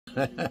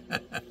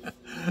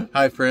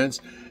Hi friends,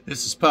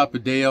 this is Papa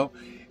Dale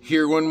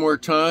here one more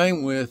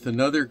time with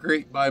another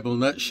great Bible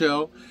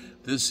nutshell.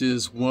 This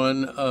is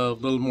one of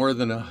a little more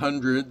than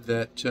 100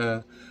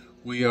 that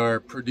we are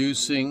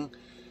producing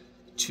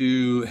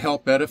to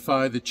help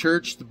edify the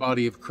church, the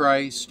body of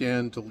Christ,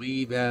 and to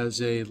leave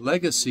as a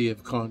legacy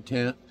of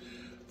content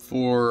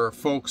for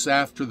folks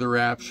after the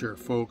rapture,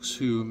 folks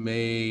who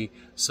may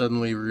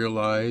suddenly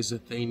realize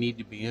that they need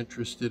to be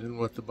interested in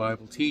what the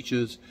Bible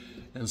teaches,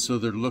 and so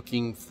they're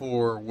looking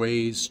for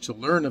ways to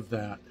learn of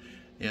that.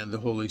 And the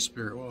Holy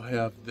Spirit will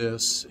have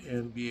this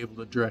and be able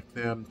to direct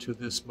them to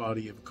this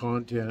body of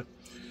content.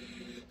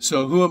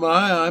 So who am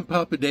I? I'm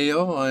Papa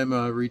Dale. I'm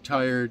a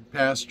retired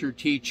pastor,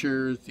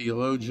 teacher,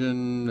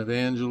 theologian,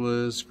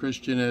 evangelist,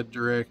 Christian ed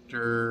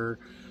director,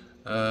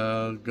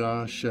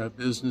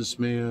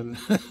 businessman.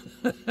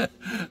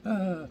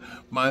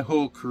 My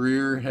whole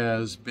career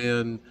has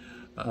been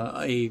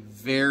a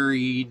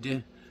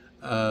varied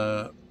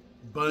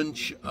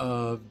bunch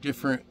of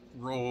different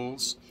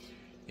roles,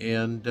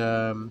 and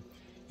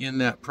in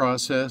that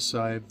process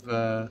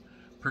I've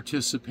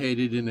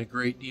participated in a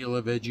great deal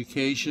of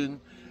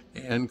education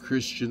and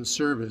Christian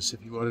service.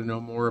 If you want to know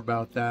more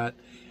about that,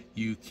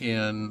 you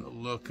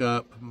can look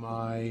up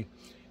my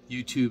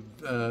YouTube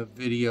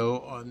video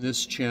on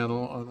this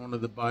channel on one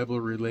of the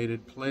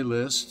Bible-related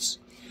playlists,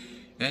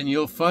 and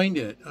you'll find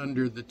it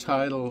under the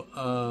title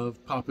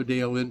of Papa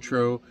Dale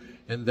Intro,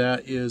 and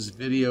that is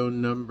video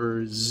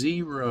number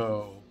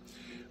 0.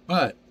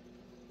 But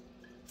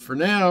for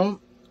now,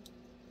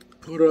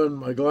 put on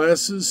my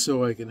glasses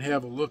so I can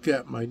have a look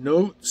at my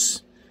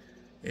notes,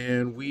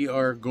 and we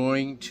are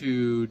going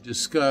to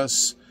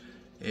discuss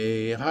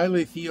a couple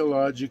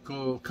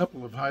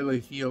of highly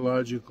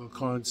theological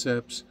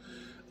concepts,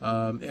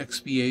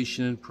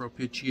 expiation and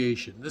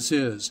propitiation. This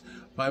is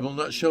Bible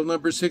Nutshell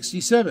number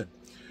 67,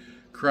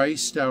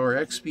 Christ, our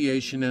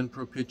expiation and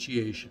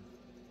propitiation.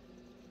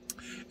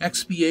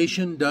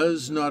 Expiation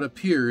does not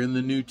appear in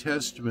the New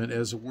Testament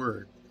as a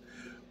word,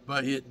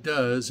 but it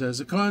does as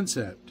a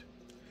concept.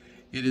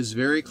 It is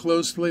very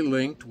closely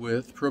linked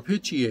with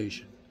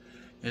propitiation,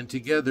 and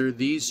together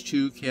these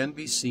two can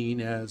be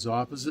seen as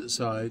opposite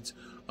sides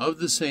of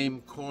the same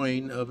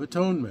coin of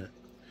atonement.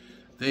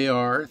 They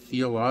are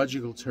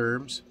theological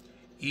terms,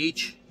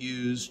 each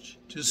used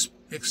to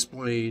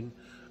explain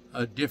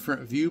a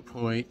different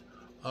viewpoint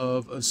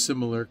of a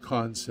similar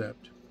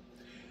concept.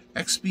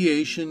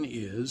 Expiation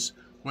is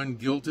when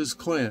guilt is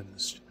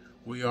cleansed.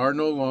 We are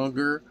no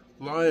longer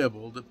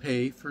liable to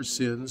pay for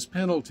sin's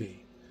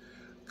penalty.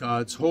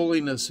 God's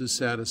holiness is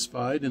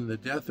satisfied in the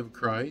death of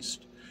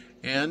Christ,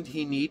 and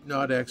he need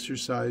not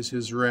exercise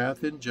his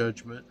wrath in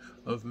judgment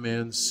of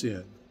man's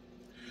sin.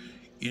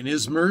 In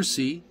his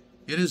mercy,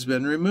 it has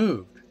been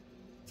removed.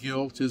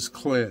 Guilt is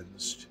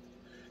cleansed.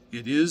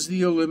 It is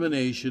the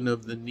elimination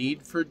of the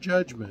need for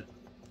judgment.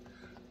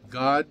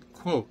 God,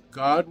 quote,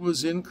 God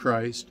was in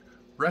Christ,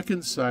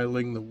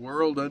 reconciling the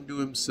world unto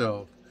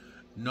himself,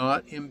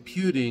 not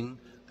imputing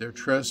their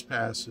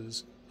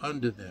trespasses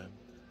unto them,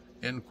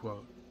 end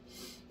quote.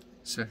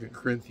 2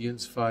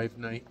 Corinthians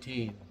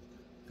 5:19.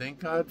 Thank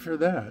God for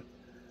that.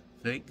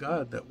 Thank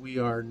God that we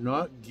are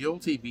not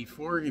guilty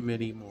before him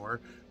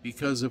anymore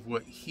because of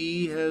what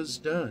he has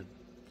done.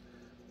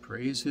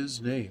 Praise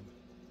his name.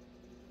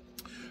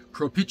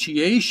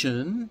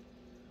 Propitiation,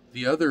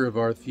 the other of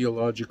our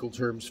theological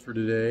terms for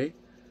today,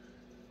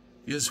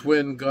 is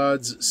when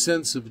God's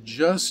sense of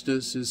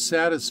justice is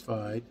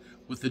satisfied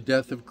with the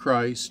death of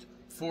Christ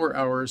for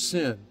our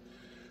sin.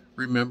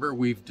 Remember,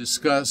 we've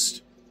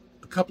discussed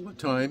a couple of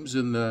times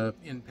in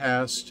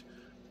past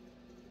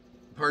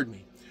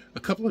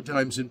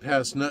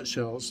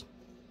nutshells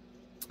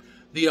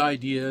the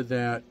idea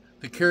that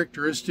the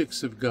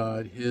characteristics of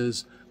God,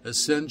 his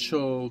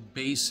essential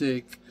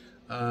basic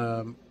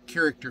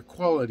character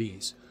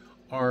qualities,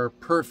 are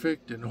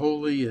perfect and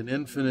holy and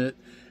infinite,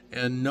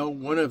 and no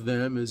one of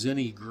them is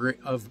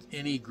of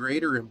any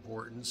greater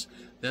importance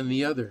than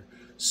the other.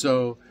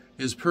 So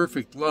his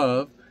perfect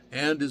love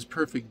and his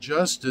perfect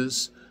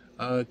justice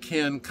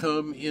can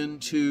come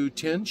into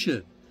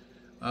tension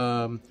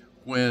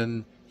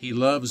when he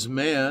loves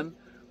man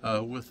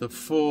with a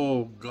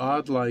full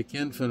godlike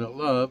infinite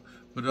love,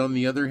 but on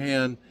the other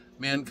hand,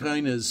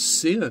 mankind has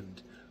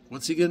sinned.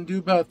 What's he going to do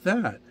about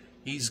that?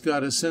 He's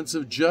got a sense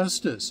of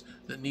justice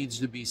that needs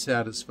to be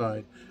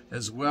satisfied,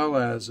 as well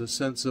as a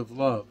sense of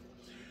love.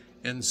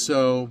 And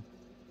so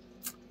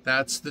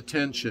that's the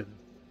tension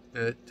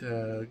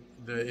that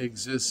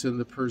exists in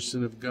the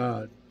person of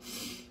God.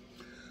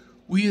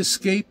 We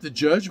escape the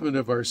judgment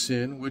of our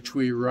sin, which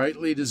we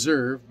rightly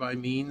deserve, by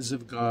means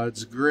of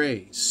God's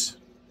grace.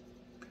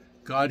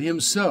 God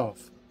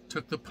himself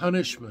took the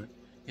punishment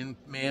in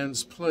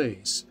man's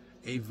place,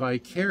 a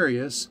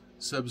vicarious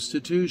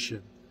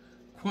substitution.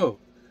 Quote,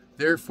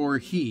 therefore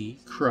he,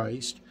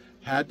 Christ,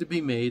 had to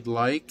be made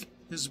like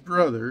his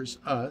brothers,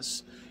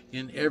 us,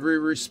 in every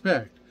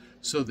respect,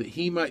 so that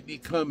he might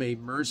become a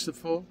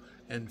merciful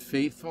and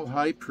faithful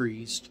high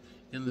priest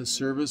in the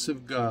service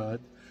of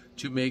God,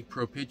 to make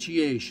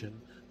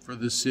propitiation for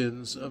the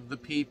sins of the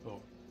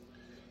people.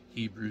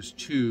 Hebrews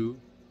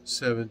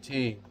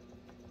 2:17.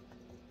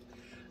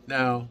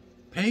 Now,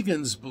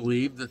 pagans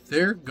believed that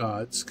their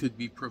gods could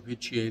be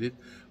propitiated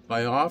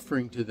by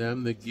offering to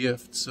them the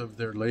gifts of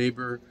their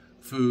labor,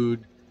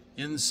 food,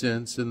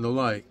 incense, and the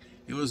like.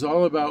 It was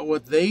all about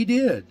what they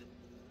did.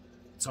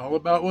 It's all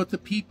about what the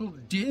people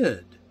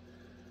did.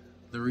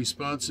 The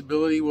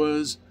responsibility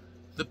was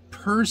the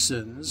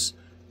person's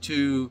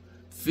to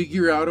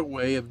figure out a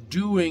way of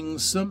doing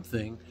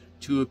something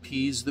to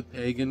appease the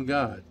pagan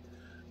god.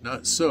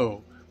 Not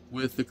so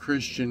with the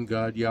Christian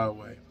God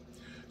Yahweh.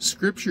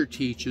 Scripture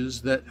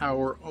teaches that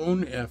our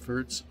own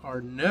efforts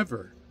are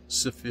never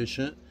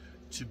sufficient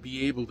to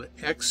be able to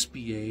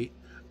expiate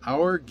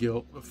our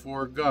guilt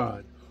before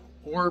God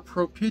or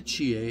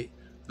propitiate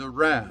the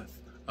wrath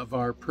of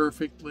our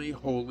perfectly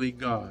holy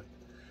God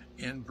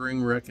and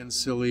bring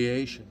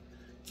reconciliation.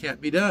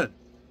 Can't be done.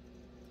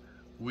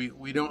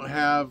 We don't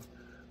have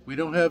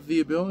the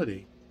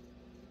ability.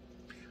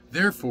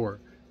 Therefore,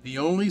 the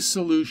only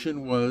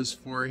solution was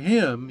for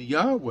him,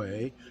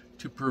 Yahweh,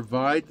 to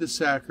provide the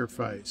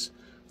sacrifice,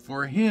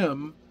 for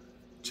him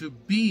to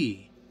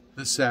be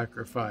the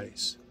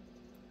sacrifice.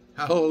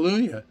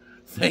 Hallelujah.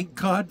 Thank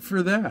God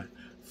for that.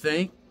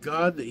 Thank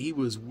God that he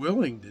was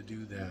willing to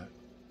do that.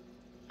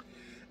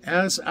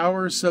 As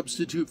our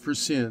substitute for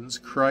sins,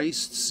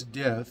 Christ's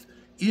death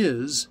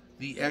is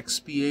the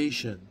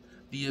expiation,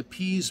 the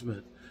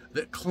appeasement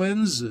that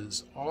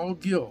cleanses all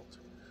guilt,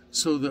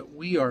 so that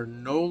we are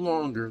no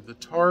longer the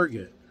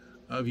target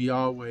of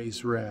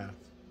Yahweh's wrath.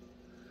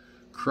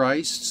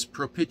 Christ's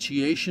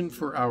propitiation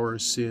for our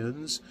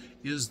sins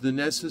is the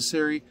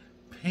necessary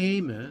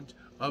payment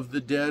of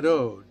the debt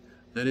owed,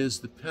 that is,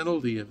 the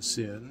penalty of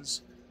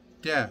sins,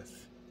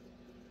 death.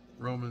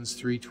 Romans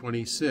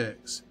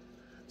 3:26.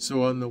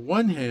 So on the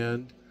one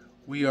hand,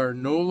 we are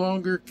no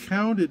longer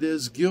counted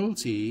as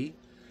guilty,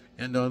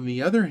 and on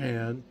the other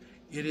hand,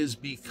 it is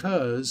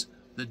because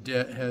the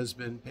debt has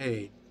been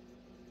paid.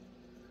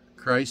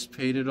 Christ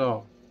paid it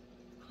all.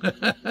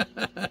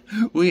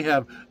 We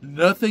have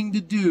nothing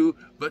to do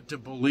but to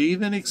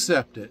believe and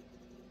accept it.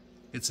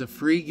 It's a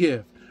free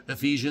gift.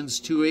 Ephesians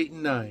 2:8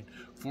 and 9.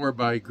 For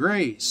by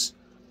grace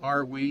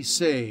are we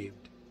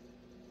saved,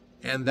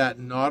 and that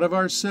not of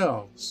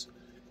ourselves.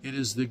 It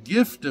is the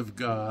gift of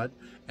God,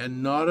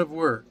 and not of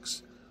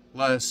works,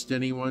 lest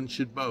anyone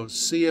should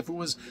boast. See, if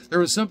there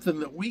was something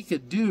that we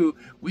could do,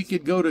 we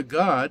could go to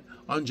God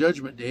on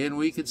Judgment Day and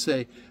we could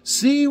say,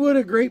 see what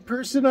a great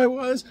person I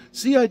was.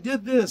 See, I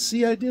did this.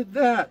 See, I did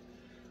that.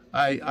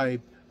 I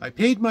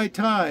paid my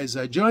tithes.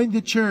 I joined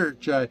the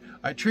church. I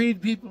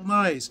treated people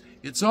nice.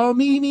 It's all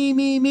me, me,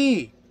 me,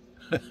 me.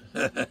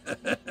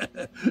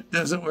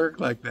 Doesn't work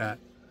like that.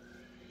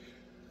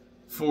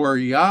 For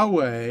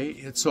Yahweh,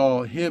 it's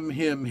all him,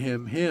 him,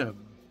 him, him.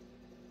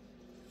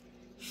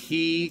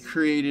 He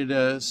created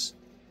us,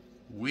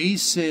 we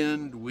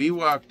sinned, we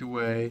walked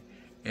away,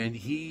 and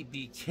he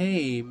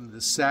became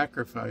the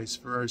sacrifice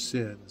for our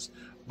sins,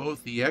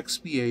 both the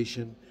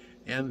expiation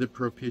and the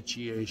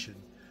propitiation.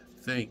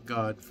 Thank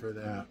God for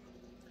that.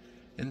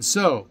 And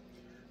so,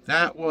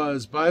 that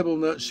was Bible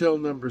Nutshell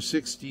number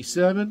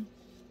 67,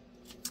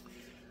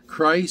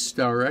 Christ,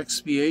 our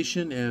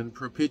expiation and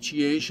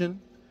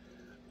propitiation.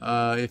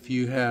 If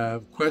you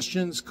have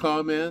questions,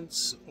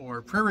 comments,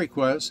 or prayer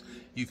requests,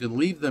 you can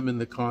leave them in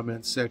the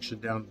comments section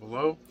down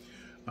below.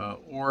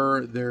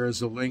 Or there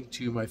is a link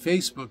to my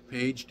Facebook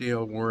page,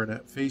 Dale Warren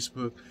at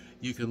Facebook.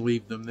 You can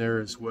leave them there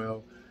as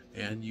well,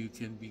 and you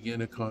can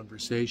begin a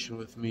conversation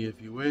with me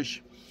if you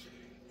wish.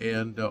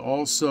 And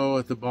also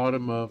at the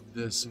bottom of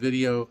this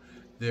video,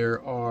 there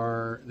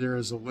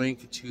is a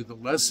link to the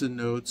lesson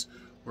notes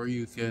where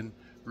you can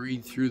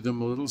read through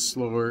them a little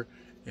slower,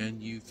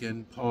 and you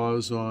can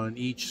pause on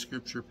each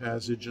scripture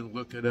passage and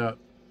look it up.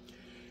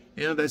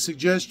 And I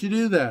suggest you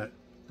do that.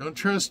 Don't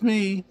trust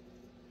me.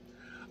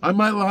 I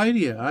might lie to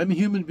you. I'm a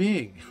human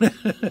being.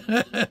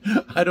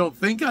 I don't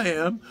think I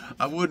am.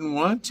 I wouldn't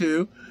want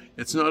to.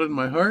 It's not in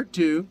my heart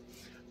to.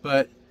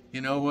 But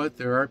you know what?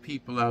 There are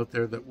people out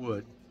there that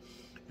would.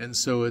 And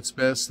so it's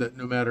best that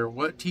no matter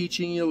what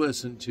teaching you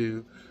listen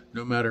to,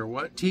 no matter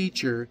what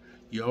teacher,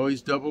 you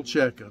always double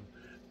check them.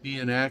 Be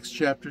in Acts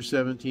chapter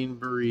 17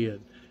 Berean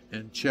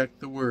and check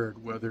the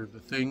word, whether the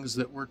things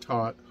that were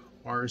taught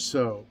are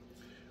so.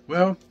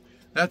 Well,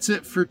 that's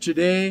it for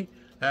today.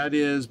 That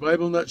is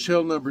Bible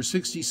Nutshell number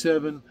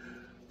 67,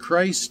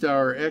 Christ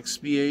our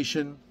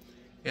expiation.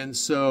 And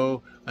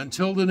so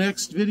until the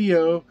next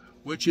video,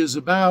 which is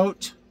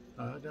about,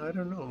 I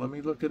don't know, let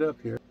me look it up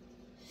here.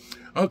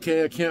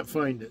 Okay, I can't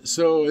find it.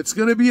 So it's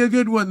going to be a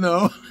good one,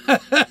 though.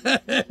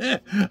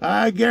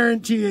 I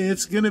guarantee you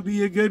it's going to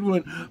be a good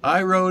one.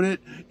 I wrote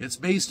it. It's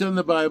based on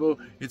the Bible.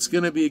 It's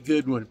going to be a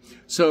good one.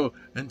 So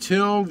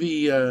until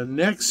the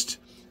next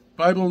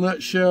Bible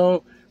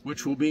Nutshell,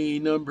 which will be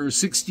number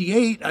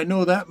 68, I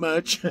know that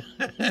much.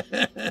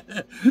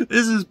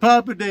 This is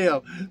Papa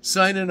Dale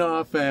signing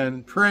off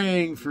and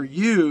praying for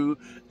you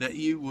that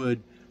you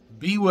would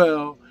be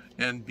well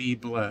and be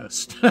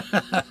blessed.